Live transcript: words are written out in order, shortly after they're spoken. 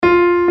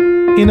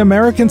In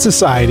American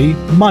society,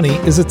 money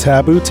is a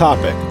taboo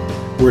topic.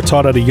 We're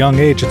taught at a young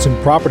age it's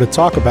improper to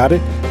talk about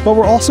it, but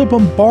we're also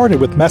bombarded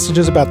with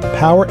messages about the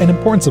power and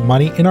importance of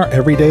money in our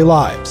everyday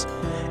lives.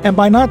 And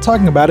by not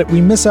talking about it,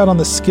 we miss out on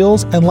the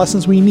skills and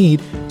lessons we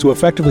need to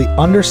effectively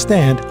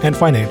understand and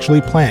financially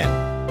plan.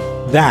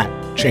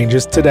 That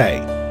changes today.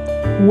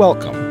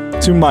 Welcome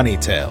to Money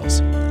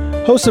Tales.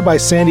 Hosted by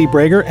Sandy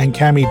Brager and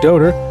Cami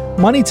Doder,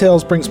 Money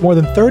Tales brings more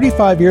than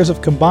 35 years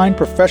of combined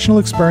professional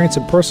experience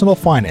in personal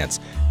finance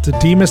to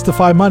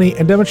demystify money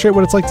and demonstrate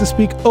what it's like to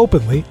speak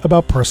openly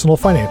about personal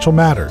financial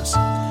matters.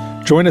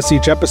 Join us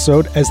each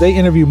episode as they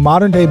interview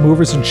modern-day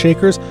movers and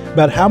shakers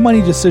about how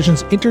money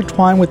decisions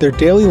intertwine with their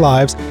daily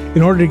lives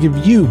in order to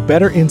give you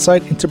better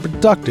insight into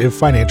productive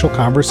financial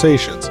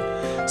conversations.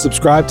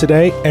 Subscribe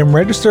today and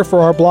register for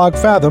our blog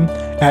Fathom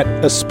at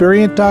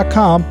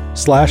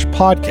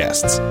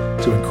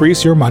aspiriant.com/podcasts to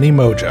increase your money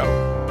mojo.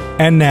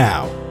 And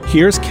now,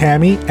 here's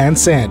Cami and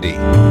Sandy.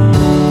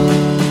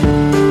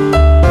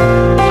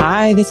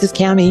 Hi, this is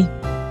Cami.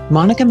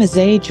 Monica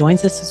Mazzei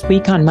joins us this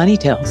week on Money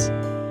Tales.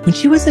 When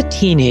she was a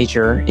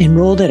teenager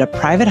enrolled at a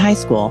private high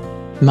school,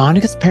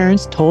 Monica's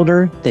parents told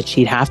her that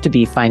she'd have to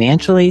be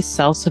financially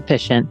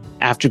self-sufficient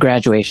after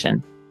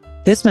graduation.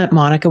 This meant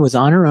Monica was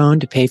on her own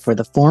to pay for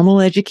the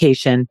formal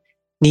education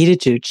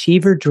needed to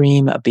achieve her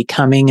dream of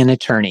becoming an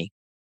attorney.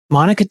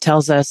 Monica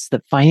tells us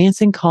that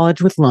financing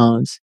college with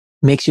loans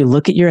makes you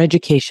look at your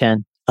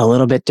education a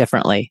little bit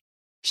differently.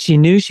 She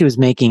knew she was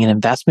making an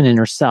investment in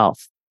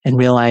herself and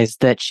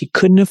realized that she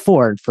couldn't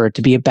afford for it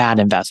to be a bad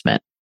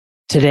investment.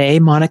 Today,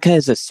 Monica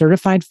is a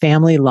certified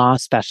family law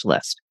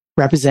specialist,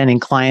 representing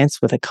clients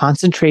with a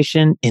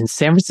concentration in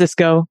San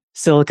Francisco,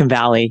 Silicon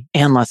Valley,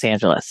 and Los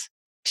Angeles.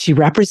 She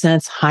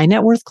represents high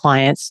net worth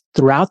clients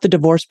throughout the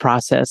divorce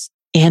process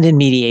and in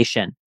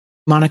mediation.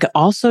 Monica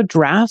also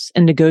drafts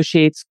and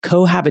negotiates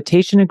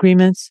cohabitation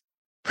agreements,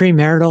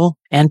 premarital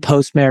and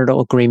postmarital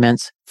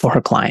agreements for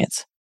her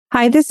clients.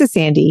 Hi, this is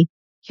Sandy.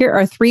 Here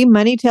are 3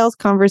 Money Tales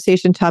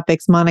conversation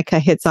topics Monica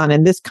hits on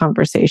in this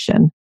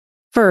conversation.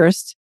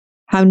 First,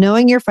 how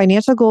knowing your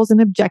financial goals and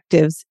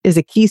objectives is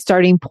a key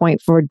starting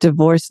point for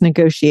divorce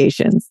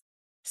negotiations.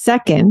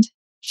 Second,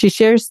 she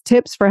shares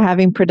tips for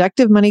having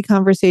productive money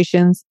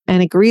conversations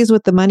and agrees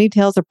with the Money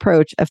Tales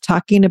approach of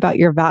talking about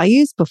your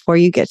values before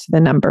you get to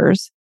the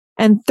numbers.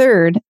 And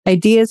third,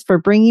 ideas for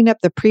bringing up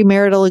the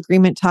premarital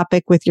agreement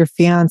topic with your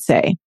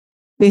fiancé.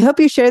 We hope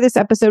you share this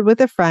episode with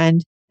a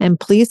friend, and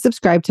please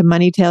subscribe to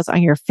Money Tales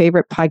on your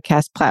favorite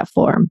podcast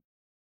platform.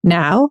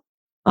 Now,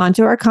 on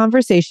to our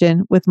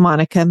conversation with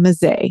Monica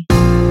Mazzei.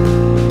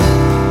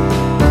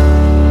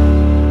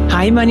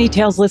 Hi, Money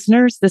Tales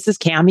listeners. This is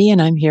Cami,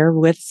 and I'm here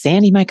with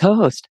Sandy, my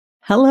co-host.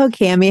 Hello,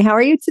 Cami. How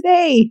are you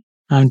today?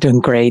 I'm doing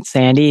great,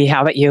 Sandy.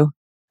 How about you?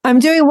 I'm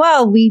doing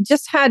well. We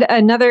just had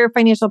another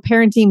financial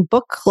parenting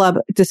book club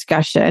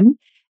discussion,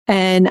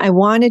 and I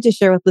wanted to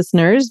share with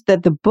listeners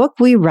that the book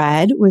we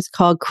read was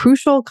called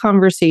Crucial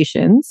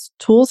Conversations,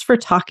 Tools for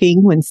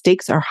Talking When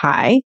Stakes Are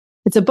High.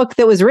 It's a book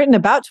that was written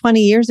about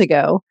 20 years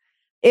ago.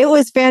 It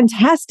was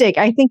fantastic.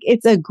 I think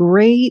it's a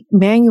great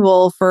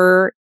manual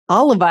for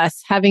all of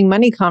us having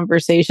money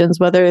conversations,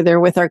 whether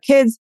they're with our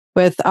kids,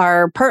 with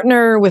our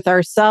partner, with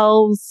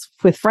ourselves,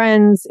 with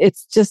friends.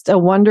 It's just a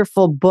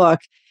wonderful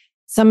book.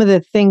 Some of the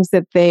things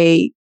that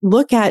they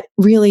look at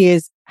really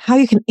is how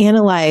you can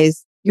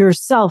analyze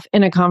yourself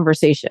in a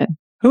conversation.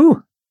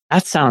 Ooh,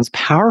 that sounds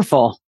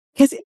powerful.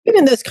 Because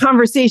even those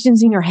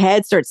conversations in your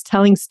head starts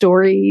telling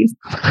stories.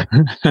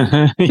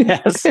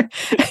 Yes.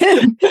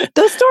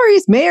 Those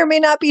stories may or may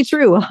not be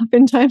true.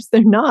 Oftentimes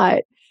they're not.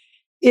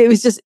 It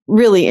was just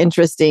really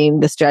interesting,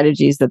 the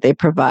strategies that they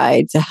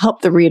provide to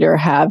help the reader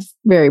have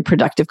very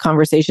productive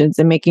conversations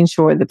and making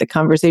sure that the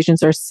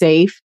conversations are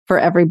safe for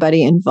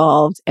everybody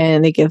involved.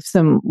 And they give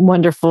some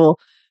wonderful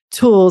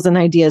tools and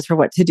ideas for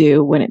what to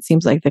do when it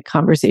seems like the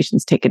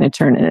conversation's taken a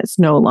turn and it's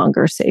no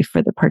longer safe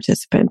for the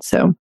participants.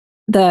 So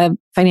the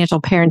financial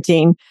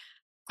parenting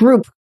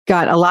group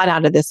got a lot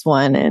out of this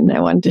one, and I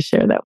wanted to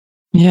share that.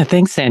 Yeah,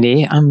 thanks,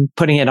 Sandy. I'm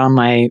putting it on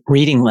my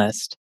reading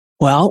list.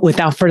 Well,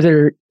 without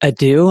further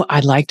ado,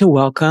 I'd like to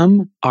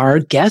welcome our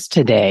guest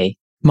today,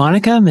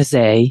 Monica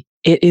Mazzei.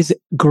 It is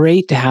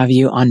great to have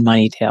you on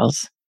Money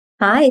Tales.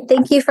 Hi,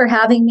 thank you for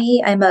having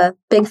me. I'm a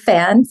big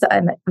fan, so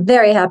I'm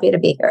very happy to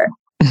be here.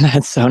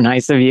 That's so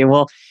nice of you.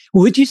 Well,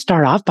 would you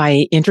start off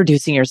by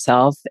introducing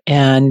yourself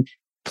and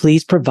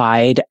please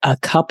provide a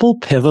couple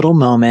pivotal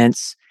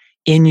moments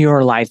in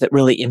your life that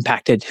really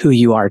impacted who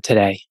you are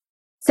today?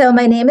 So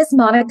my name is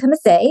Monica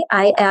Mazzei.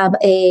 I am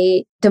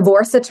a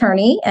divorce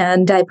attorney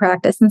and I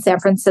practice in San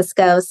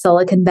Francisco,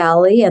 Silicon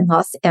Valley, and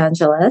Los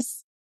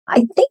Angeles.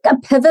 I think a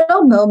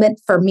pivotal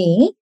moment for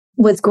me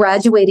was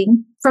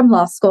graduating from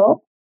law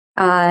school.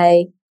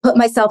 I put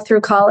myself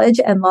through college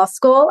and law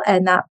school,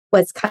 and that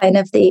was kind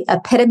of the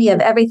epitome of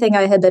everything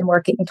I had been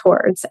working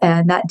towards.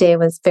 And that day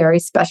was very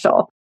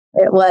special.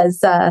 It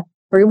was a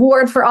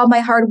reward for all my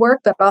hard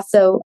work, but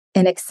also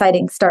an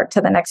exciting start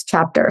to the next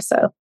chapter.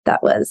 So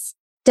that was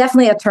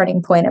definitely a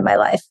turning point in my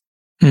life.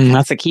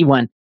 That's a key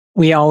one.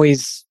 We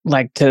always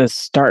like to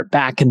start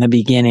back in the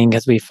beginning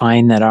because we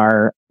find that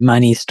our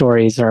money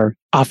stories are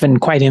often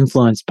quite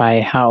influenced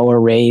by how we're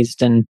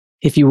raised. And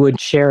if you would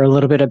share a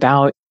little bit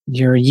about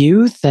your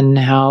youth and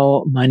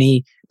how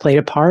money played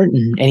a part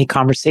in any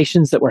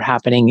conversations that were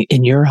happening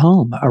in your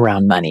home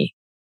around money.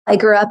 I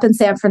grew up in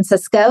San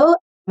Francisco.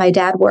 My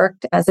dad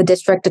worked as a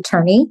district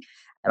attorney.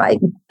 My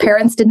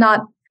parents did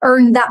not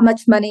earn that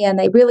much money, and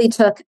they really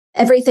took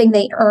everything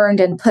they earned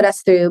and put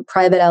us through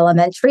private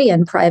elementary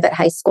and private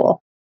high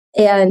school.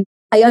 And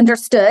I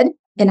understood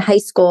in high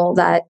school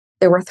that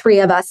there were three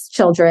of us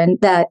children,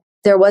 that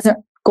there wasn't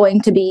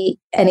going to be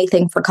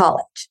anything for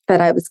college,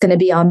 that I was going to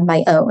be on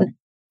my own.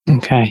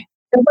 Okay.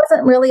 There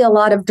wasn't really a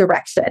lot of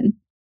direction.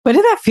 What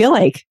did that feel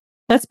like?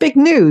 That's big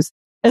news,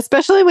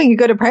 especially when you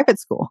go to private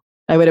school,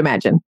 I would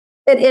imagine.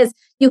 It is.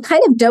 You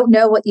kind of don't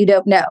know what you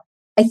don't know.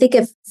 I think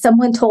if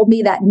someone told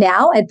me that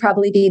now, I'd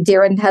probably be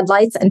deer in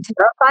headlights and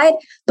terrified.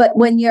 But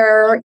when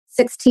you're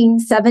 16,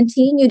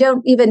 17, you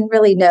don't even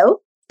really know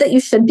that you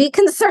should be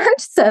concerned.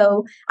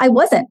 So I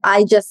wasn't.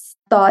 I just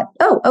thought,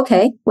 oh,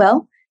 okay,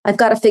 well, I've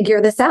got to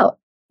figure this out.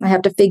 I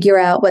have to figure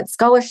out what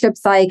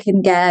scholarships I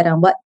can get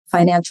and what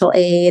financial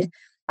aid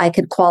I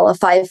could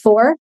qualify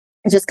for.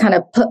 I just kind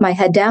of put my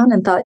head down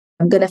and thought,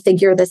 I'm going to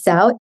figure this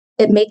out.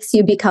 It makes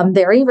you become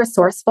very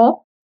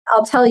resourceful.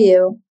 I'll tell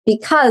you,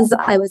 because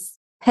I was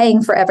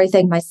paying for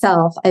everything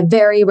myself, I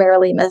very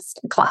rarely missed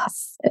a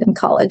class in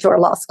college or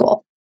law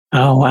school.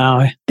 Oh,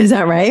 wow. Is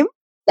that right?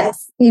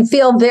 Yes. You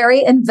feel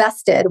very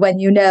invested when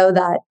you know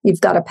that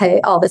you've got to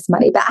pay all this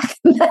money back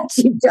that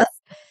you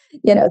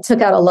just,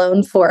 took out a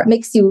loan for. It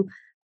makes you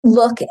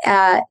look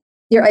at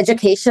your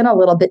education a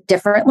little bit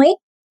differently.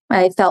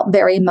 I felt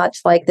very much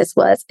like this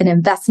was an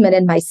investment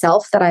in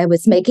myself that I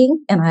was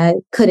making, and I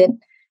couldn't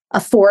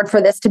afford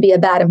for this to be a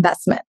bad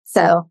investment.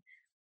 So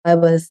I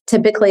was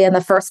typically in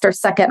the first or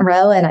second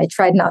row, and I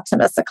tried not to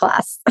miss a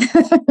class.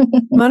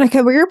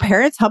 Monica, were your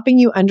parents helping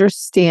you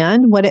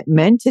understand what it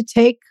meant to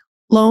take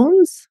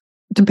loans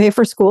to pay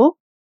for school?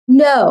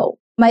 No,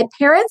 my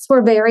parents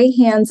were very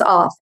hands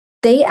off.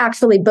 They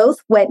actually both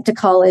went to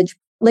college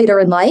later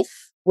in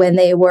life when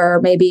they were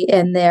maybe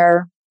in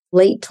their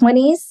late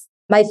 20s.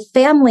 My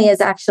family is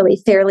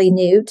actually fairly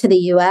new to the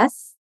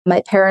US.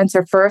 My parents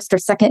are first or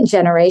second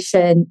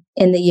generation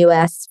in the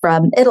US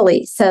from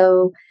Italy.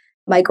 So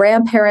my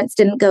grandparents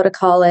didn't go to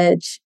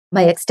college.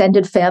 My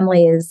extended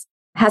family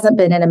hasn't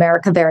been in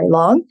America very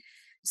long.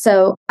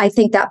 So I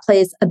think that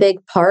plays a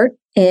big part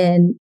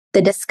in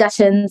the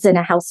discussions in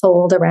a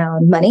household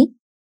around money,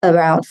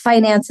 around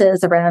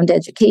finances, around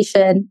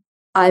education.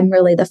 I'm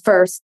really the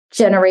first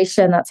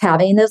generation that's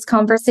having those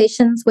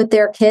conversations with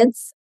their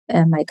kids,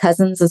 and my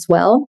cousins as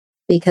well,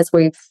 because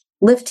we've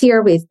lived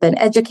here, we've been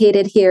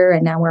educated here,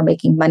 and now we're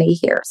making money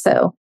here.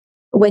 So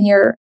when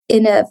you're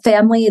in a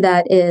family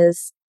that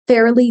is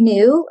fairly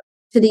new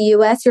to the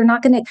US, you're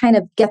not going to kind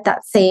of get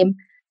that same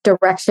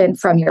direction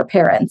from your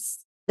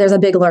parents. There's a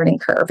big learning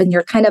curve, and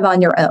you're kind of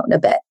on your own a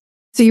bit.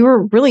 So you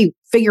were really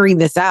figuring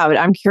this out.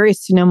 I'm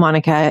curious to know,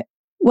 Monica,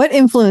 what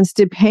influence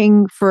did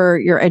paying for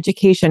your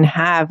education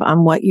have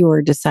on what you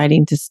were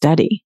deciding to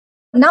study?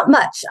 Not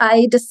much.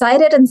 I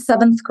decided in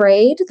seventh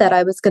grade that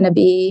I was going to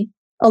be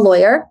a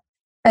lawyer,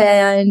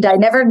 and I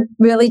never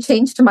really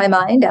changed my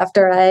mind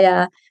after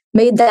I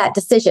made that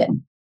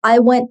decision. I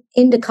went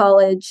into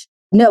college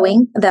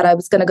knowing that I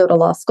was going to go to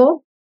law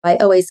school. I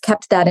always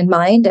kept that in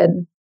mind,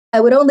 and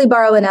I would only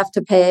borrow enough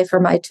to pay for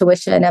my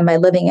tuition and my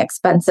living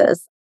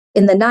expenses.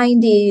 In the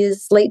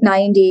 90s, late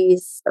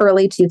 90s,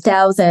 early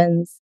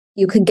 2000s,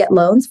 you could get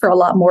loans for a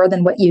lot more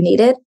than what you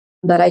needed.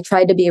 But I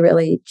tried to be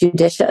really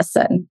judicious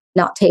and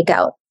not take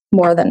out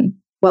more than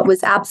what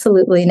was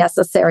absolutely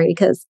necessary,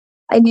 because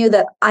I knew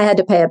that I had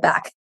to pay it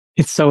back.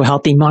 It's so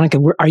healthy. Monica,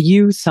 are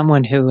you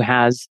someone who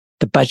has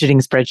the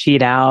budgeting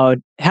spreadsheet out?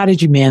 How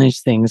did you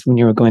manage things when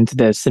you were going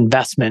through this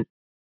investment?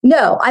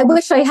 No, I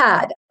wish I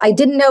had. I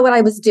didn't know what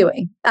I was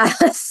doing.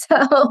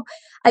 So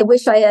I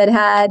wish I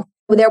had.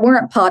 There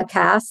weren't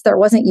podcasts. There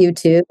wasn't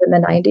YouTube in the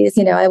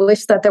 90s. I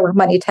wish that there were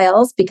money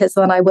tales, because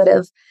then I would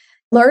have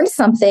learned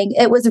something.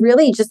 It was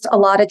really just a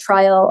lot of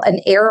trial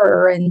and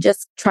error and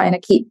just trying to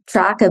keep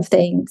track of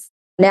things.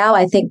 Now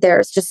I think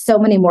there's just so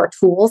many more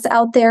tools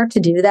out there to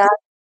do that.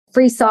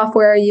 Free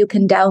software you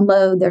can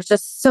download. There's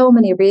just so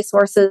many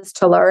resources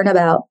to learn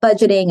about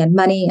budgeting and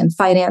money and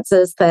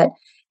finances that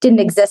didn't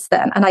exist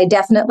then. And I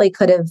definitely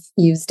could have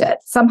used it.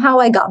 Somehow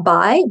I got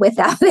by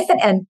without it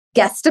and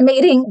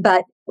guesstimating,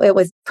 but it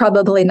was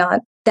probably not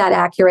that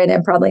accurate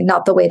and probably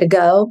not the way to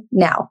go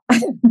now.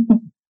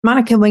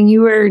 Monica, when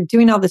you were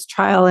doing all this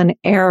trial and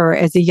error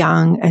as a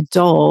young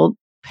adult,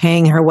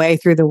 paying her way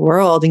through the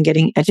world and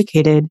getting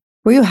educated,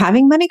 were you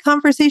having money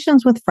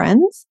conversations with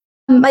friends?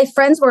 My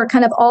friends were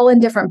kind of all in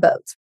different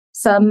boats.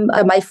 Some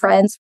of my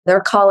friends,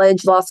 their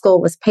college, law school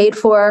was paid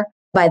for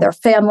by their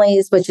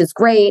families, which is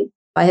great.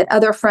 I had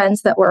other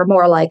friends that were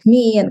more like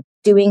me and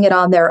doing it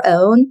on their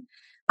own.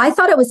 I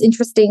thought it was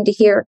interesting to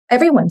hear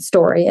everyone's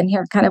story and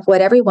hear kind of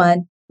what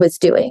everyone was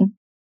doing.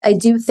 I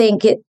do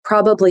think it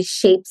probably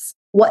shapes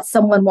what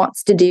someone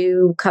wants to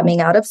do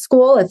coming out of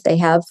school, if they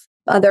have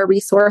other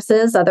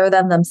resources other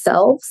than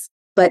themselves.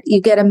 But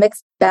you get a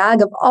mixed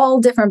bag of all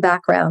different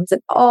backgrounds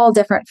and all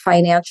different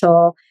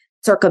financial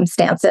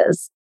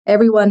circumstances.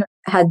 Everyone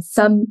had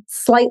some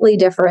slightly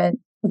different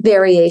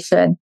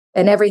variation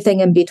and everything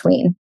in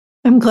between.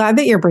 I'm glad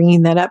that you're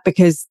bringing that up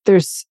because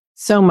there's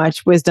so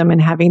much wisdom in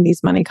having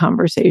these money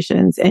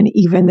conversations. And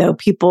even though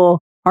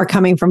people are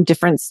coming from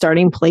different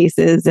starting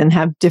places and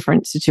have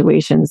different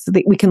situations, so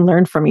that we can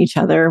learn from each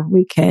other,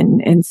 we can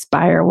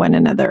inspire one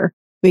another,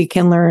 we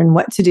can learn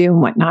what to do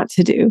and what not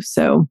to do.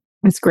 So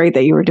it's great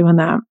that you were doing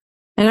that.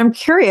 And I'm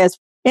curious,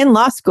 in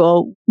law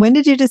school, when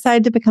did you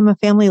decide to become a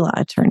family law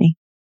attorney?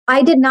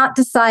 I did not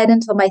decide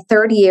until my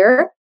third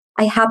year.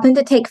 I happened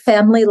to take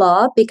family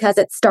law because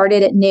it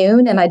started at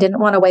noon and I didn't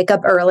want to wake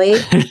up early.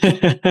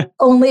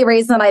 Only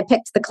reason I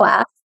picked the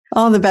class.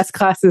 All the best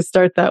classes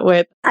start that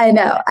way. I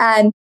know.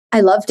 And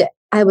I loved it.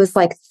 I was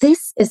like,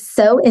 this is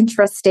so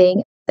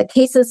interesting. The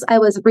cases I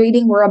was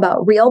reading were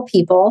about real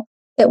people.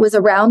 It was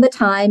around the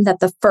time that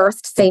the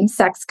first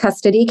same-sex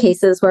custody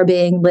cases were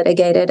being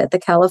litigated at the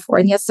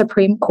California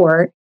Supreme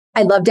Court.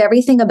 I loved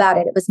everything about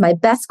it. It was my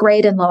best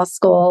grade in law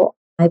school.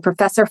 My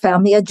professor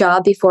found me a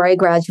job before I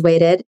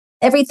graduated.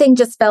 Everything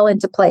just fell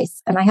into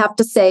place. And I have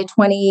to say,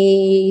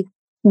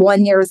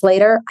 21 years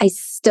later, I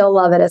still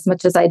love it as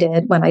much as I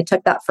did when I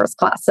took that first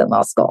class in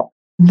law school.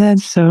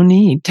 That's so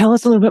neat. Tell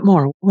us a little bit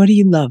more. What do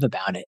you love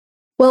about it?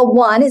 Well,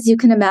 one, as you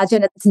can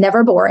imagine, it's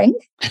never boring.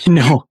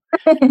 No.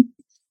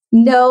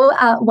 No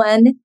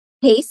one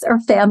case or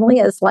family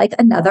is like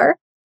another.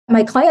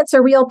 My clients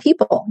are real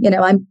people.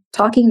 I'm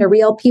talking to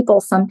real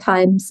people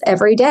sometimes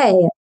every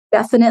day,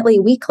 definitely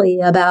weekly,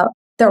 about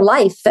their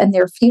life and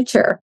their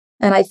future.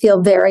 And I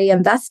feel very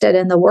invested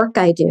in the work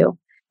I do.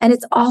 And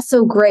it's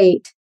also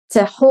great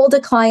to hold a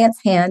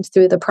client's hand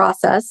through the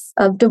process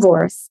of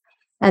divorce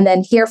and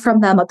then hear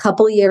from them a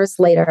couple years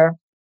later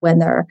when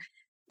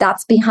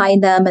that's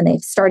behind them and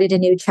they've started a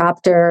new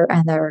chapter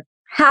and they're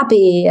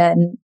happy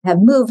and have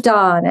moved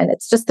on. And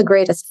it's just the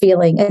greatest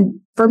feeling. And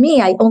for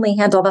me, I only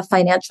handle the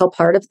financial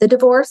part of the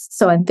divorce.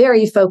 So I'm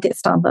very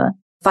focused on the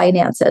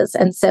finances.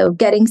 And so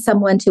getting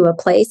someone to a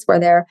place where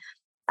they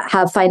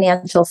have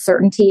financial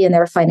certainty and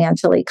they're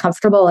financially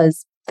comfortable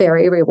is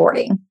very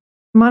rewarding.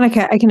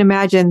 Monica, I can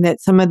imagine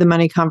that some of the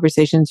money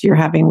conversations you're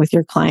having with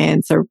your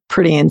clients are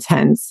pretty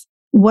intense.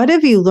 What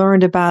have you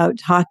learned about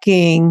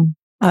talking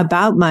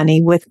about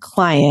money with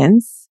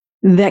clients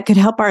that could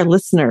help our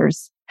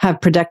listeners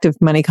have productive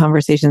money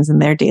conversations in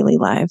their daily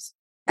lives?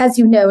 As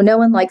you know, no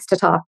one likes to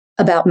talk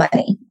about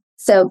money.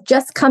 So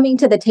just coming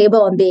to the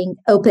table and being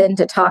open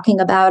to talking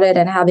about it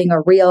and having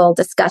a real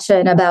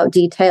discussion about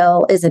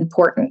detail is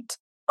important.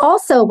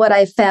 Also, what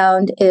I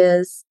found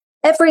is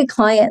every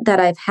client that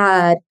I've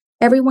had,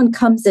 everyone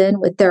comes in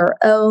with their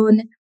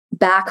own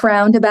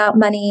background about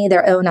money,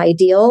 their own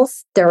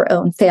ideals, their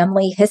own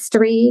family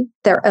history,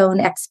 their own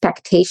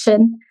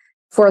expectation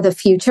for the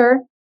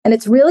future. And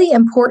it's really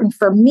important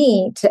for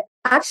me to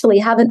actually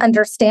have an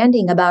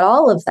understanding about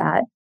all of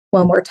that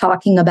when we're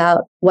talking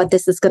about what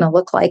this is going to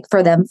look like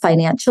for them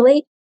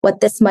financially, what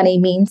this money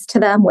means to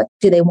them, what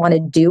do they want to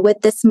do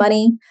with this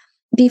money.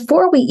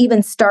 Before we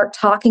even start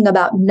talking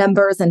about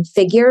numbers and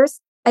figures,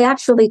 I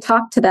actually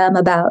talk to them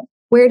about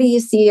where do you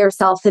see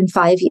yourself in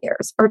 5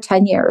 years or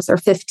 10 years or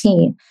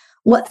 15?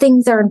 What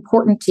things are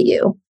important to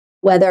you,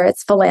 whether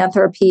it's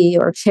philanthropy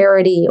or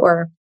charity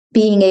or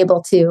being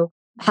able to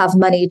have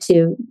money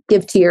to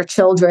give to your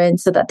children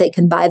so that they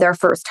can buy their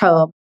first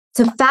home.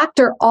 To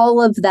factor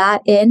all of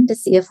that in to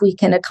see if we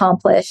can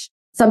accomplish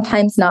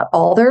sometimes not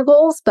all their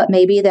goals, but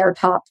maybe their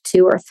top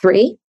 2 or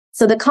 3.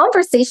 So the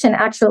conversation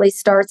actually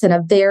starts in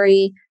a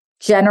very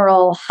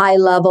general,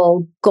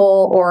 high-level,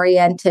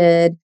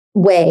 goal-oriented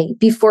way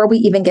before we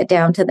even get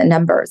down to the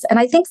numbers. And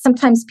I think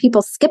sometimes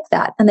people skip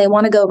that and they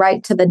want to go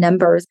right to the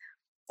numbers.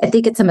 I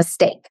think it's a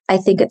mistake. I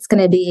think it's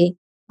going to be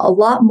a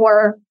lot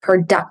more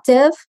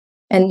productive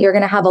and you're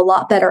going to have a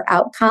lot better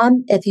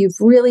outcome if you've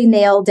really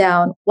nailed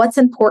down what's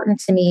important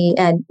to me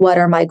and what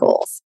are my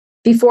goals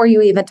before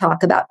you even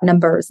talk about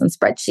numbers and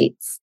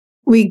spreadsheets.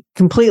 We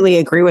completely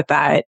agree with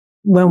that.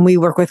 When we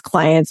work with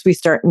clients, we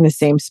start in the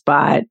same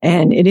spot.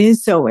 And it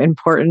is so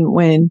important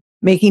when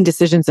making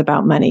decisions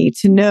about money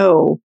to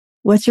know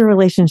what's your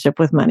relationship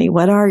with money?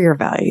 What are your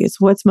values?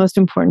 What's most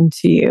important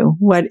to you?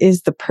 What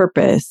is the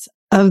purpose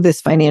of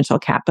this financial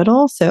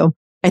capital? So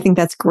I think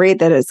that's great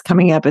that it's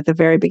coming up at the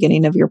very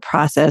beginning of your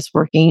process,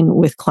 working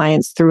with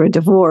clients through a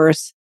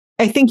divorce.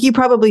 I think you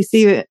probably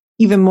see it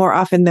even more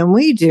often than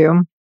we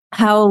do,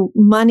 how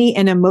money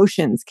and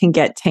emotions can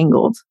get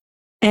tangled.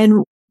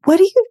 And what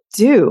do you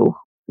do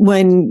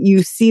when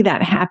you see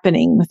that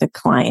happening with a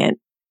client?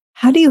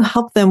 How do you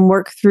help them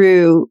work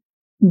through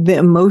the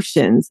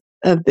emotions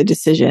of the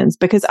decisions?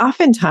 Because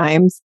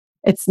oftentimes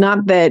it's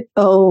not that,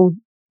 oh,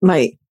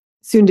 my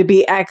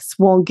soon-to-be ex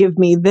won't give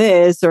me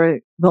this or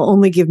they'll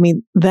only give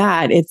me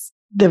that. It's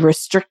the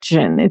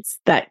restriction. It's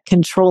that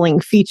controlling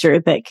feature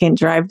that can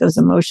drive those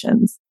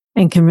emotions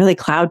and can really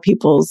cloud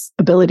people's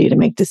ability to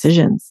make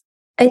decisions.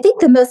 I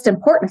think the most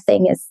important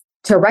thing is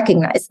to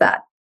recognize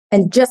that.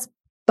 And just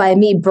by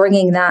me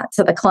bringing that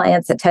to the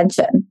client's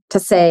attention to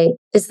say,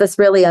 is this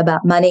really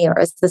about money or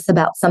is this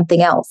about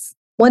something else?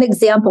 One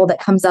example that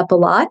comes up a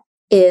lot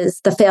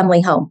is the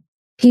family home.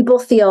 People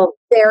feel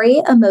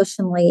very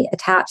emotionally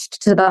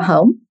attached to the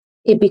home.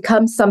 It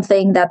becomes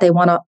something that they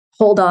want to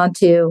hold on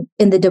to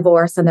in the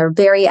divorce, and they're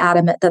very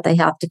adamant that they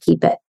have to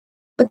keep it.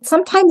 But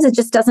sometimes it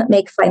just doesn't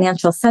make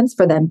financial sense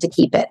for them to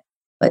keep it.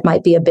 It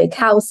might be a big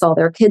house, all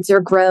their kids are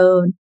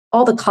grown,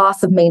 all the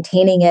costs of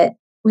maintaining it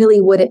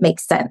really wouldn't make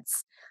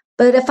sense.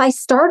 But if I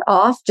start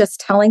off just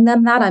telling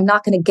them that, I'm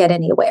not going to get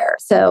anywhere.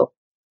 So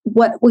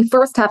what we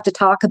first have to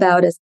talk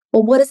about is,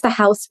 well, what does the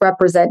house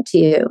represent to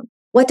you?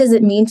 What does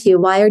it mean to you?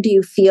 Why do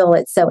you feel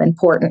it's so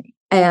important?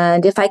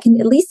 And if I can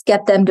at least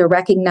get them to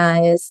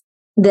recognize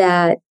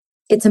that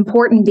it's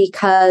important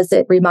because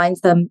it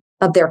reminds them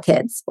of their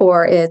kids,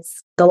 or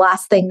it's the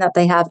last thing that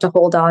they have to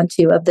hold on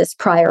to of this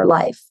prior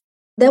life,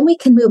 then we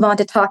can move on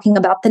to talking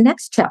about the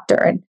next chapter.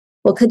 And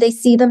well, could they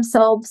see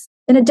themselves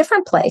in a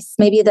different place?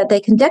 Maybe that they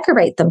can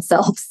decorate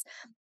themselves,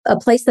 a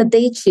place that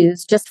they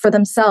choose just for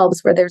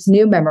themselves where there's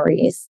new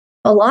memories.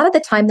 A lot of the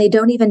time, they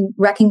don't even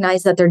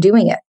recognize that they're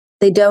doing it.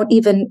 They don't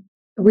even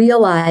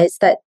realize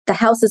that the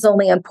house is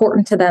only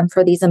important to them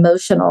for these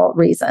emotional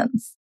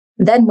reasons.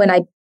 Then when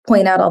I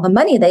point out all the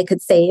money they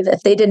could save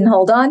if they didn't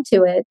hold on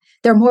to it,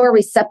 they're more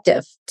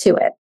receptive to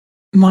it.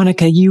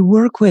 Monica, you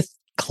work with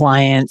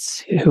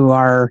clients who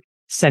are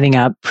setting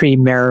up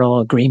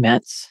premarital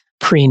agreements,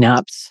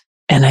 prenups.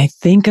 And I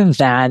think of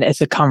that as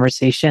a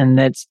conversation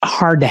that's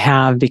hard to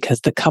have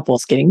because the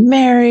couple's getting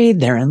married,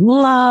 they're in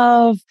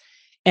love,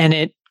 and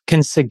it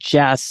can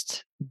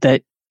suggest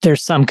that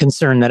there's some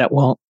concern that it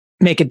won't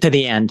make it to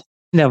the end.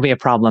 There'll be a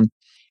problem.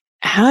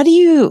 How do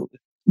you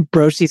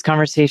broach these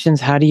conversations?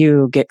 How do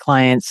you get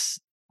clients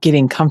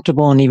getting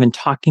comfortable and even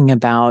talking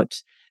about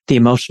the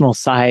emotional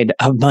side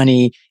of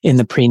money in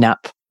the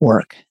prenup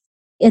work?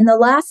 In the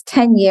last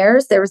 10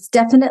 years, there's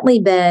definitely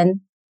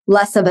been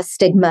less of a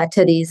stigma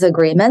to these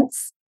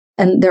agreements,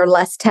 and they're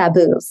less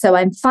taboo. So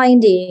I'm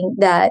finding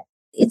that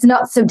it's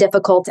not so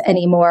difficult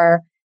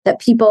anymore, that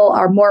people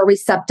are more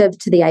receptive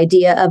to the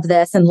idea of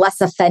this and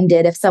less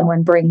offended if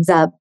someone brings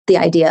up the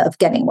idea of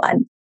getting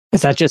one.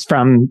 Is that just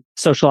from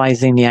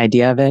socializing the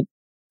idea of it?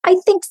 I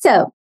think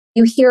so.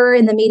 You hear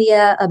in the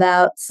media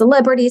about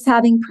celebrities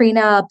having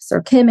prenups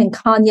or Kim and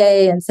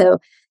Kanye. And so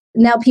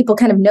now people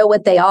kind of know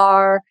what they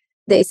are.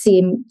 They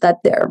seem that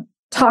they're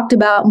talked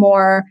about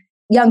more.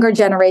 Younger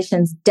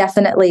generations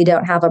definitely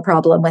don't have a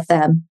problem with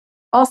them.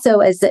 Also,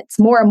 as it's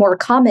more and more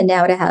common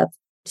now to have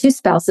two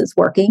spouses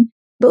working,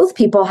 both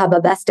people have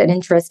a vested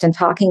interest in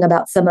talking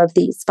about some of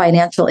these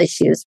financial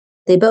issues.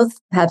 They both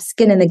have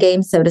skin in the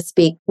game, so to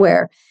speak,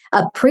 where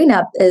a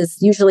prenup is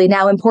usually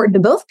now important to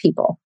both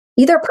people.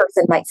 Either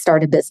person might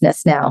start a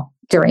business now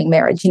during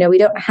marriage. We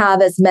don't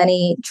have as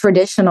many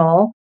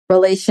traditional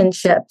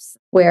relationships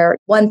where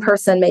one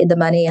person made the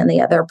money and the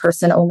other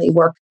person only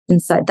worked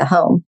inside the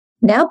home.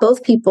 Now,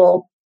 both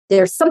people,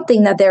 there's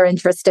something that they're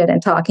interested in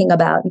talking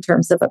about in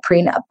terms of a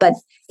prenup, but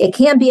it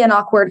can be an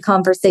awkward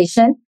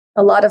conversation.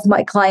 A lot of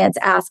my clients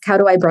ask, how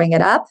do I bring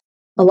it up?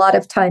 A lot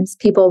of times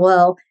people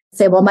will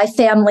say, well, my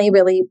family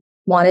really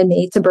wanted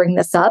me to bring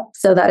this up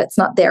so that it's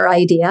not their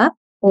idea.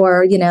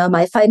 Or,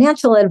 my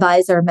financial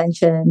advisor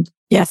mentioned.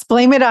 Yes,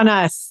 blame it on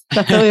us.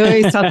 That's what we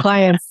always tell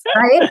clients.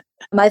 Right?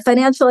 My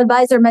financial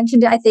advisor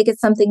mentioned it. I think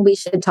it's something we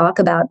should talk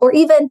about. Or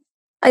even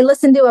I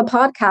listened to a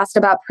podcast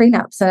about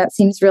prenups and it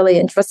seems really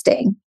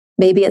interesting.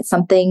 Maybe it's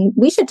something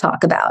we should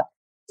talk about.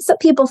 Some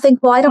people think,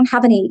 well, I don't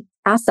have any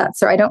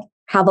assets or I don't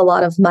have a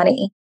lot of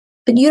money.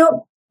 But you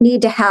don't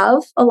need to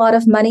have a lot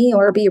of money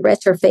or be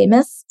rich or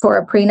famous for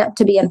a prenup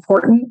to be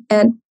important.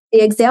 And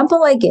the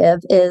example I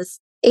give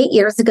is 8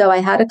 years ago, I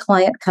had a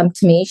client come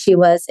to me. She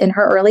was in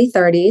her early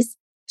 30s.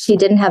 She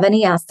didn't have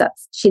any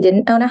assets. She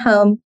didn't own a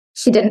home.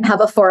 She didn't have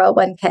a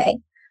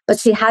 401k, but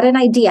she had an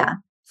idea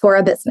for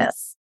a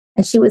business.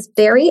 And she was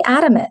very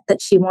adamant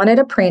that she wanted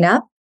a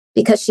prenup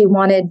because she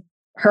wanted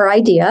her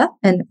idea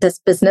and this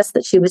business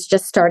that she was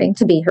just starting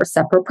to be her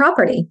separate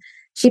property.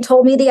 She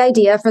told me the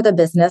idea for the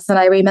business. And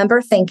I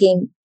remember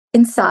thinking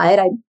inside,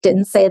 I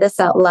didn't say this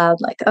out loud,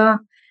 like,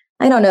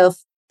 I don't know if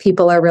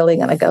people are really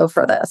going to go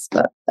for this,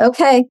 but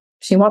okay.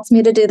 She wants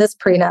me to do this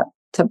prenup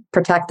to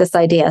protect this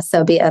idea.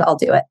 So be it, I'll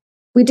do it.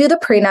 We do the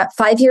prenup.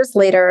 5 years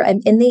later, I'm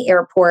in the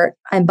airport.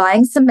 I'm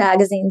buying some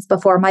magazines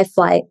before my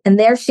flight. And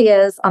there she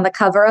is on the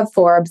cover of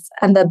Forbes.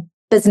 And the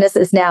business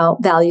is now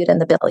valued in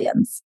the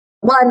billions.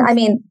 One,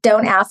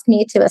 don't ask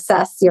me to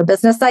assess your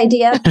business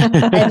idea.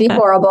 That'd be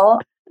horrible.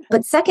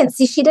 But second,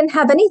 see, she didn't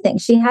have anything.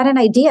 She had an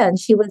idea and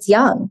she was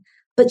young,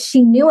 but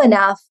she knew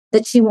enough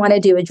that she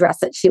wanted to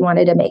address it. She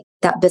wanted to make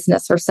that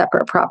business her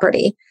separate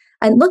property.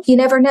 And look, you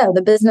never know.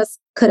 The business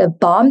could have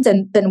bombed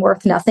and been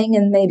worth nothing.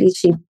 And maybe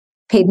she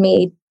paid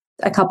me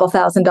a couple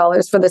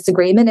 $1,000s for this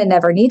agreement and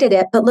never needed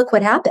it. But look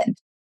what happened.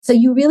 So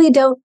you really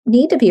don't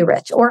need to be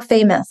rich or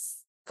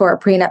famous for a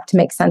prenup to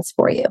make sense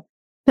for you.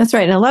 That's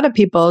right. And a lot of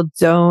people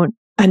don't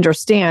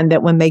understand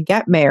that when they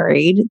get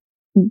married,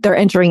 they're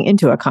entering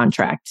into a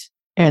contract.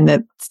 and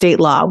that state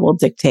law will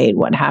dictate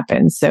what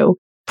happens. So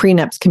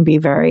prenups can be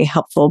very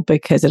helpful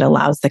because it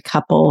allows the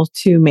couple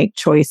to make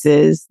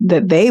choices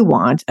that they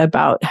want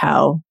about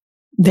how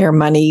their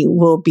money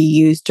will be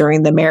used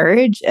during the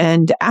marriage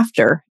and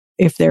after,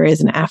 if there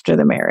is an after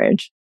the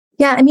marriage.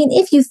 Yeah, I mean,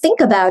 if you think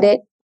about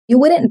it, you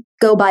wouldn't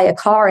go buy a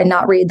car and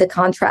not read the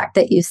contract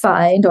that you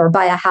signed, or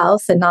buy a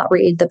house and not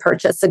read the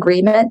purchase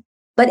agreement.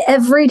 But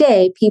every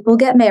day, people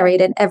get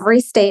married in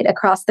every state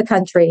across the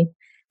country,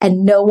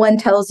 and no one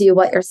tells you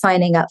what you're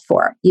signing up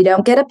for. You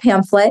don't get a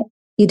pamphlet.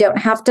 You don't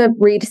have to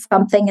read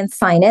something and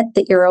sign it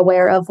that you're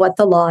aware of what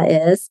the law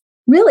is.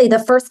 Really,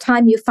 the first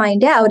time you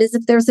find out is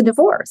if there's a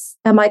divorce.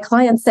 And my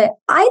clients say,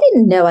 I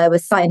didn't know I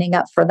was signing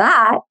up for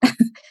that.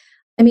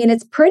 I mean,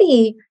 it's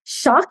pretty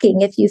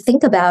shocking if you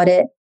think about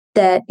it,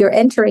 that you're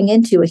entering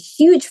into a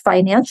huge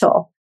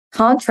financial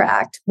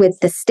contract with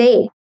the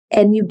state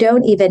and you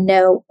don't even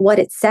know what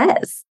it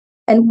says.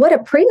 And what a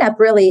prenup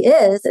really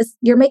is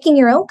you're making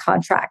your own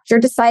contract. You're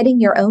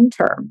deciding your own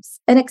terms.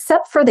 And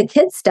except for the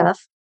kid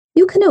stuff,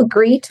 you can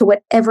agree to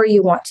whatever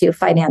you want to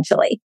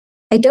financially.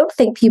 I don't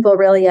think people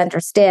really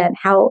understand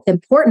how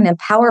important and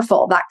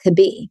powerful that could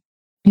be.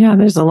 Yeah,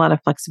 there's a lot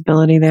of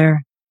flexibility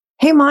there.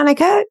 Hey,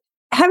 Monica,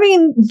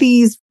 having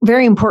these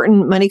very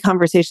important money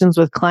conversations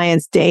with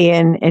clients day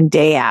in and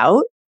day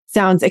out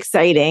sounds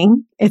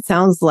exciting. It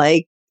sounds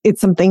like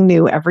it's something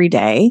new every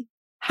day.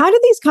 How do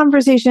these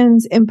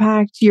conversations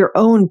impact your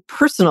own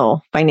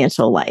personal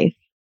financial life?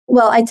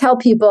 Well, I tell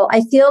people,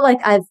 I feel like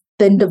I've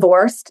been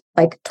divorced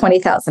like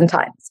 20,000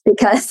 times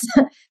because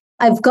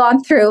I've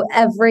gone through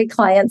every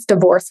client's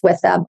divorce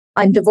with them.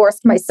 I'm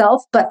divorced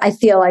myself, but I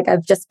feel like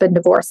I've just been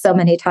divorced so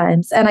many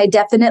times. And I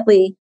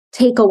definitely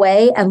take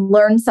away and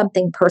learn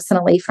something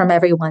personally from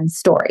everyone's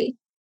story.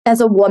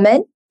 As a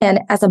woman and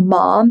as a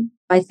mom,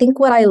 I think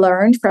what I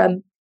learned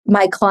from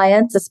my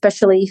clients,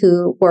 especially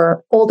who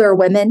were older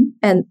women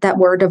and that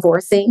were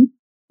divorcing,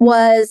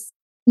 was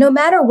no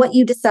matter what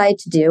you decide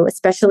to do,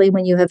 especially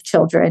when you have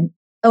children,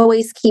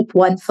 always keep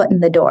one foot in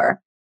the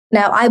door.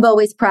 Now, I've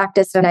always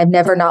practiced and I've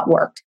never not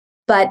worked,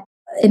 but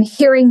in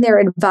hearing their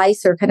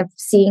advice or kind of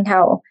seeing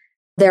how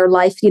their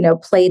life,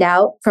 played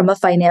out from a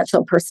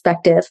financial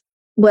perspective,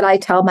 what I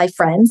tell my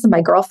friends and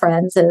my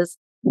girlfriends is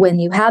when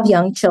you have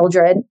young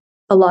children,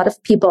 a lot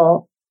of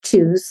people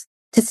choose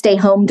to stay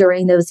home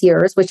during those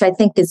years, which I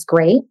think is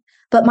great.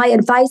 But my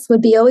advice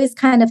would be always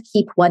kind of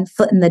keep one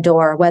foot in the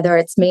door, whether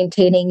it's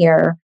maintaining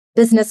your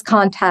business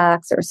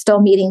contacts or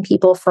still meeting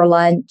people for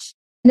lunch.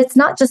 And it's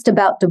not just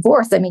about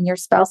divorce. I mean, your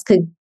spouse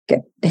could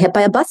get hit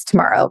by a bus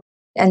tomorrow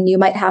and you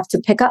might have to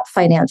pick up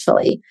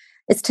financially.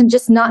 It's to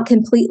just not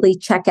completely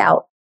check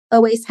out.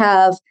 Always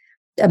have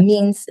a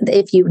means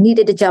if you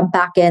needed to jump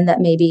back in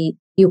that maybe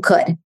you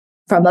could.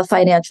 From a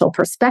financial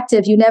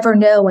perspective, you never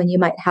know when you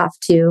might have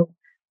to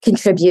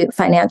contribute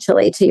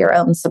financially to your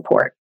own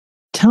support.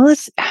 Tell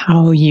us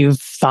how you've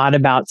thought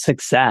about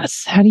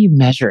success. How do you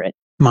measure it,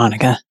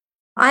 Monica?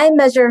 I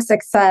measure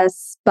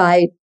success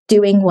by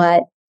doing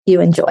what you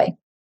enjoy.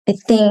 I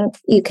think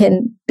you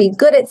can be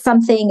good at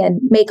something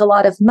and make a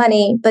lot of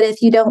money, but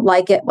if you don't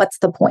like it, what's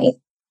the point?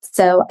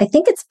 So I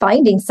think it's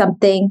finding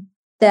something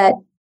that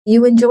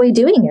you enjoy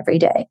doing every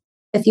day.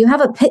 If you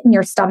have a pit in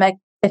your stomach,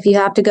 if you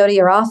have to go to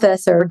your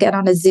office or get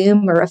on a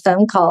Zoom or a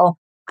phone call,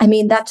 I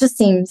mean, that just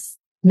seems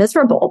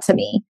miserable to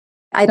me.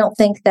 I don't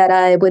think that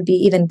I would be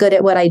even good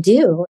at what I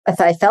do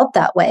if I felt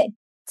that way.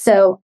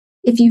 So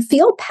if you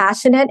feel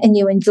passionate and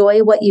you enjoy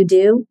what you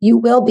do, you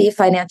will be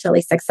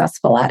financially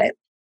successful at it.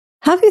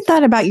 How have you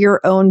thought about your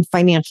own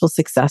financial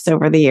success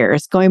over the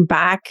years? Going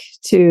back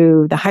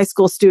to the high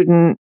school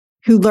student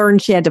who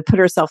learned she had to put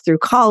herself through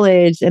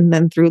college and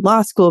then through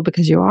law school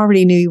because you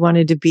already knew you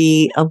wanted to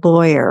be a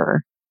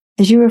lawyer.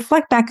 As you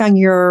reflect back on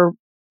your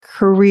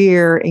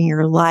career and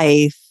your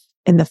life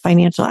and the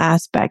financial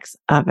aspects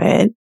of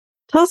it,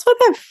 tell us what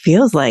that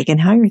feels like and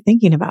how you're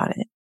thinking about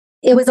it.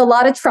 It was a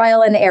lot of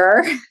trial and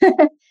error.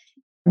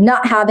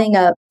 Not having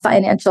a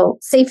financial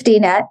safety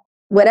net,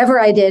 whatever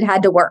I did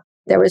had to work.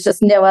 There was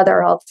just no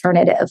other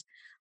alternative.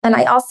 And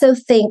I also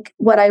think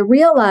what I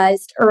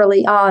realized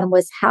early on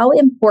was how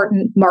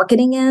important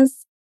marketing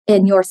is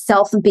in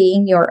yourself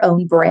being your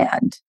own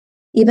brand.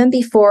 Even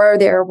before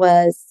there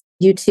was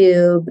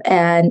YouTube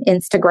and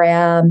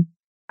Instagram,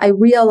 I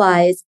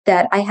realized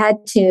that I had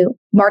to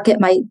market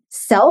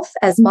myself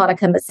as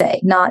Monica Mazzei,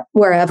 not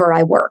wherever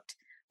I worked,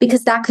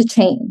 because that could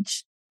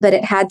change, but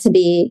it had to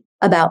be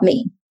about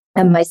me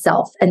and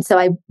myself. And so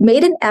I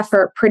made an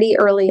effort pretty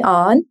early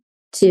on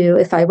to,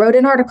 if I wrote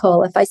an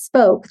article, if I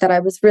spoke, that I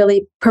was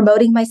really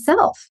promoting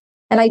myself.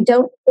 And I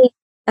don't think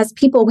as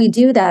people, we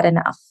do that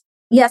enough.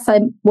 Yes,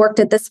 I worked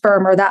at this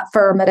firm or that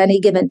firm at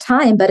any given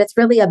time, but it's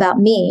really about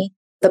me,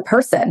 the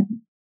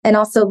person. And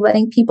also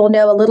letting people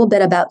know a little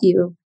bit about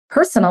you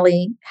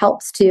personally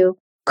helps to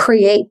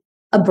create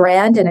a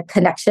brand and a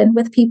connection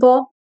with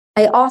people.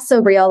 I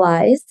also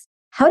realized,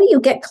 how do you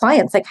get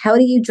clients? Like, how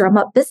do you drum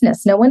up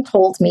business? No one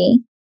told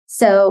me.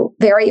 So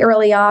very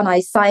early on,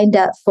 I signed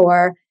up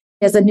for,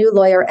 as a new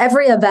lawyer,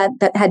 every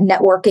event that had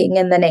networking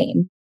in the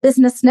name.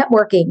 Business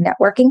networking,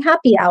 networking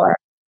happy hour.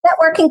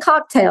 networking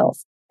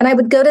cocktails. And I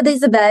would go to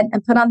these events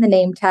and put on the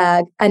name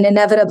tag, and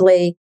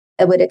inevitably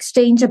I would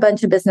exchange a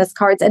bunch of business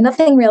cards and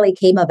nothing really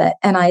came of it.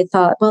 And I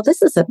thought, well,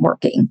 this isn't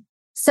working.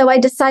 So I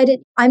decided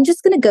I'm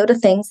just going to go to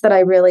things that I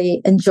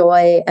really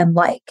enjoy and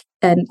like.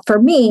 And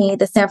for me,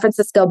 the San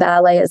Francisco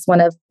Ballet is one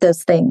of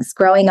those things.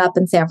 Growing up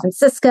in San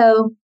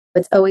Francisco,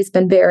 it's always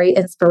been very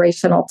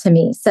inspirational to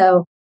me.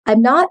 So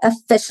I'm not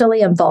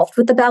officially involved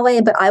with the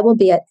ballet, but I will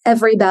be at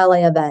every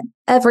ballet event,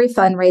 every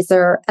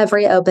fundraiser,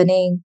 every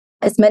opening,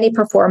 as many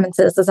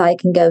performances as I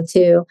can go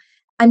to.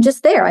 I'm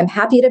just there. I'm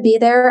happy to be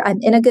there. I'm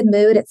in a good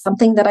mood. It's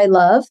something that I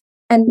love.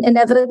 And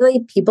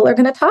inevitably, people are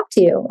going to talk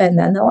to you and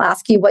then they'll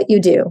ask you what you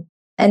do.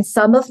 And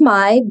some of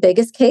my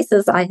biggest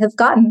cases I have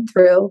gotten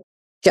through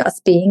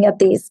just being at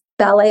these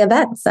ballet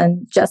events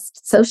and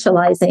just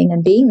socializing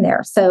and being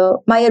there.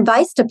 So my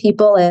advice to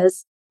people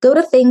is go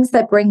to things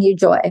that bring you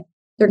joy.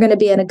 You're going to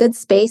be in a good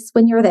space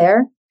when you're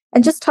there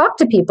and just talk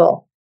to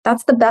people.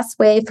 That's the best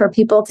way for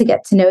people to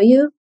get to know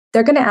you.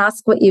 They're going to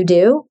ask what you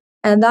do.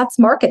 And that's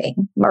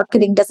marketing.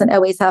 Marketing doesn't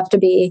always have to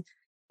be,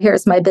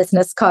 here's my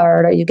business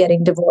card. Are you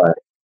getting divorced?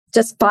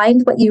 Just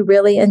find what you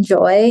really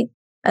enjoy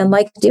and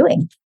like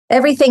doing.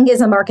 Everything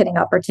is a marketing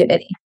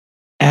opportunity.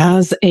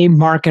 As a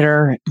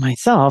marketer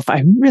myself,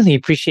 I really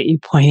appreciate you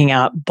pointing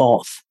out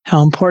both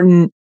how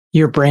important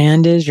your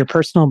brand is, your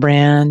personal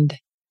brand,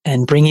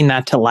 and bringing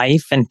that to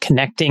life and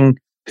connecting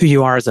who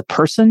you are as a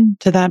person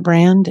to that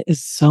brand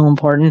is so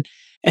important.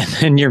 And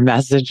then your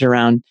message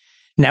around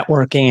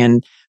networking.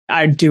 And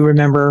I do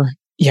remember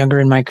younger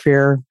in my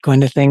career going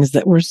to things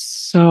that were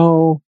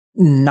so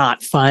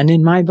not fun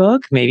in my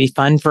book, maybe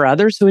fun for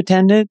others who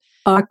attended.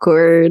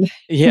 Awkward.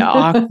 Yeah,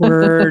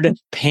 awkward,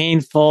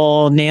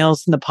 painful,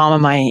 nails in the palm of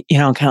my,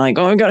 kind of like,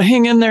 oh, I got to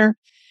hang in there.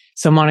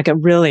 So Monica,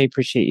 really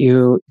appreciate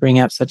you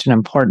bringing up such an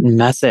important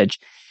message.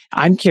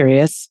 I'm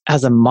curious,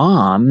 as a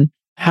mom,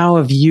 how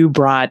have you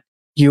brought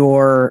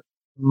your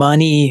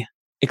money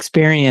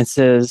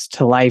experiences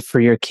to life for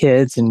your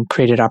kids and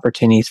created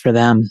opportunities for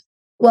them?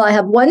 Well, I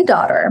have one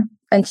daughter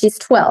and she's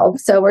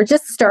 12. So we're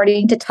just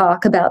starting to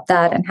talk about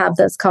that and have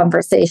those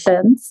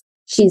conversations.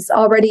 She's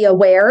already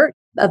aware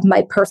of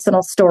my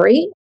personal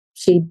story.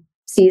 She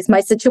sees my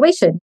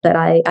situation, that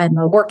I'm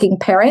a working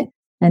parent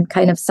and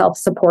kind of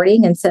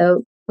self-supporting. And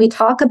so we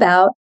talk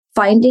about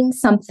finding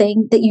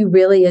something that you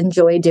really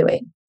enjoy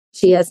doing.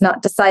 She has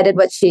not decided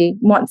what she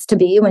wants to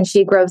be when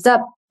she grows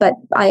up, but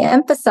I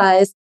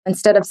emphasize,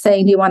 instead of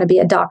saying, do you want to be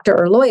a doctor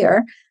or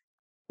lawyer?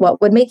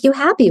 What would make you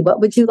happy? What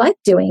would you like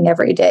doing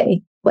every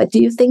day? What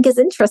do you think is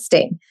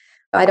interesting?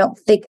 I don't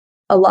think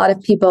a lot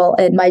of people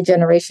in my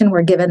generation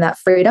were given that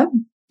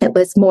freedom. It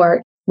was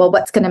more, well,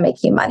 what's going to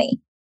make you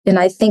money? And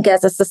I think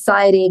as a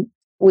society,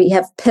 we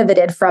have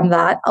pivoted from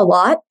that a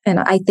lot. And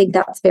I think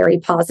that's very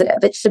positive.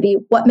 It should be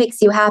what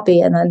makes you happy.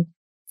 And then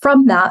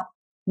from that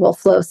will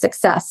flow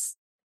success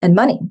and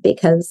money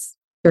because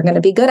you're going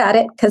to be good at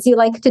it because you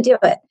like to do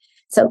it.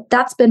 So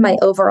that's been my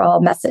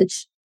overall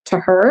message to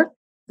her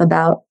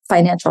about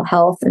financial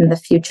health in the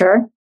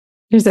future.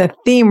 There's a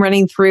theme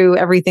running through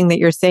everything that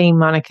you're saying,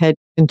 Monica,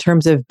 in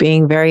terms of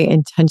being very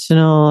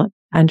intentional,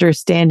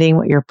 understanding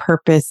what your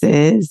purpose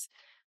is,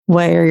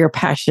 where your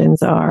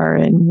passions are,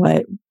 and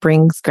what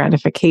brings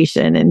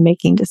gratification, and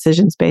making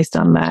decisions based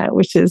on that,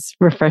 which is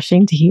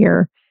refreshing to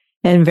hear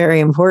and very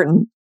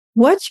important.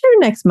 What's your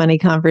next money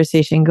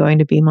conversation going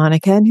to be,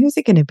 Monica, and who's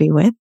it going to be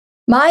with?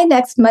 My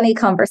next money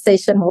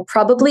conversation will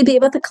probably be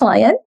with a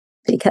client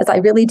because I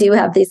really do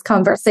have these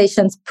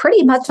conversations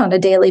pretty much on a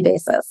daily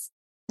basis.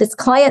 This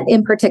client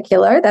in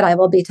particular that I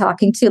will be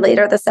talking to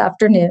later this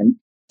afternoon,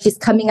 she's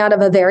coming out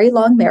of a very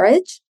long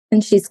marriage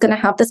and she's going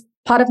to have this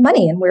pot of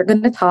money. And we're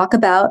going to talk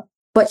about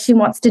what she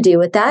wants to do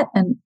with that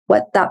and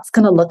what that's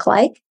going to look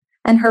like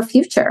and her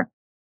future.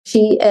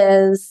 She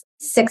is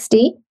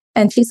 60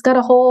 and she's got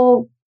a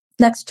whole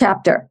next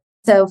chapter.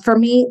 So for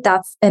me,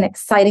 that's an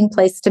exciting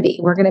place to be.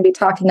 We're going to be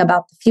talking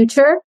about the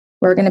future.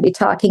 We're going to be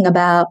talking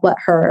about what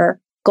her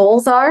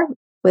goals are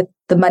with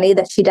the money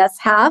that she does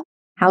have,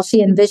 how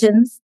she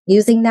envisions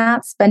using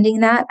that, spending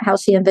that, how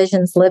she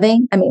envisions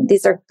living. I mean,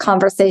 these are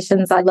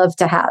conversations I love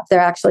to have. They're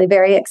actually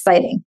very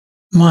exciting.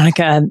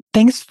 Monica,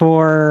 thanks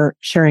for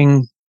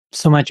sharing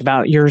so much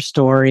about your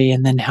story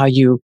and then how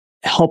you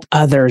help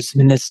others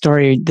in this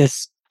story,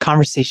 this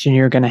conversation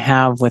you're going to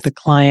have with a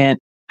client.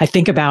 I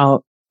think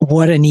about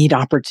what a neat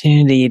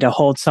opportunity to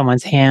hold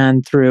someone's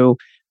hand through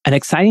an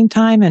exciting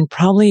time and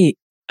probably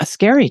a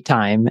scary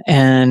time.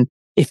 And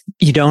if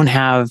you don't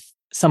have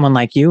someone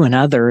like you and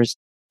others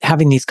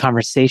having these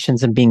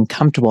conversations and being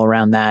comfortable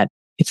around that,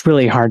 it's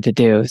really hard to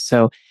do.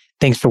 So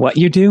thanks for what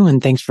you do.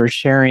 And thanks for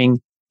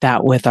sharing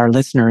that with our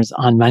listeners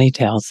on Money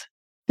Tales.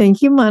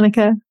 Thank you,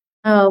 Monica.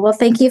 Oh, well,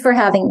 thank you for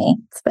having me.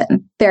 It's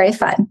been very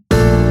fun.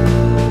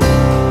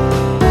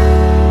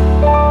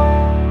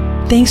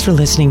 Thanks for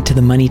listening to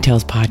the Money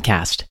Tales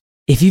podcast.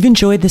 If you've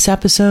enjoyed this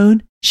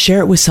episode, share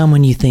it with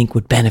someone you think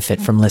would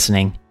benefit from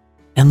listening.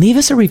 And leave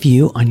us a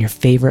review on your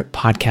favorite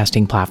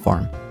podcasting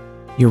platform.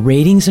 Your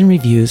ratings and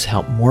reviews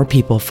help more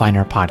people find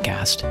our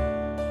podcast.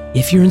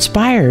 If you're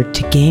inspired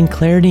to gain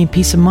clarity and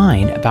peace of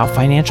mind about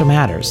financial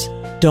matters,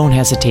 don't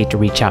hesitate to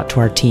reach out to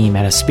our team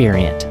at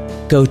Asperient.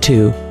 Go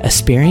to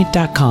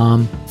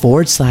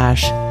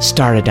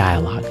Asperient.com/start a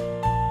dialogue.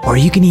 Or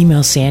you can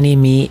email Sandy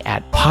and me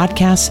at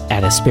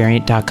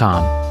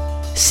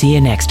podcasts@asperient.com. See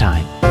you next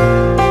time.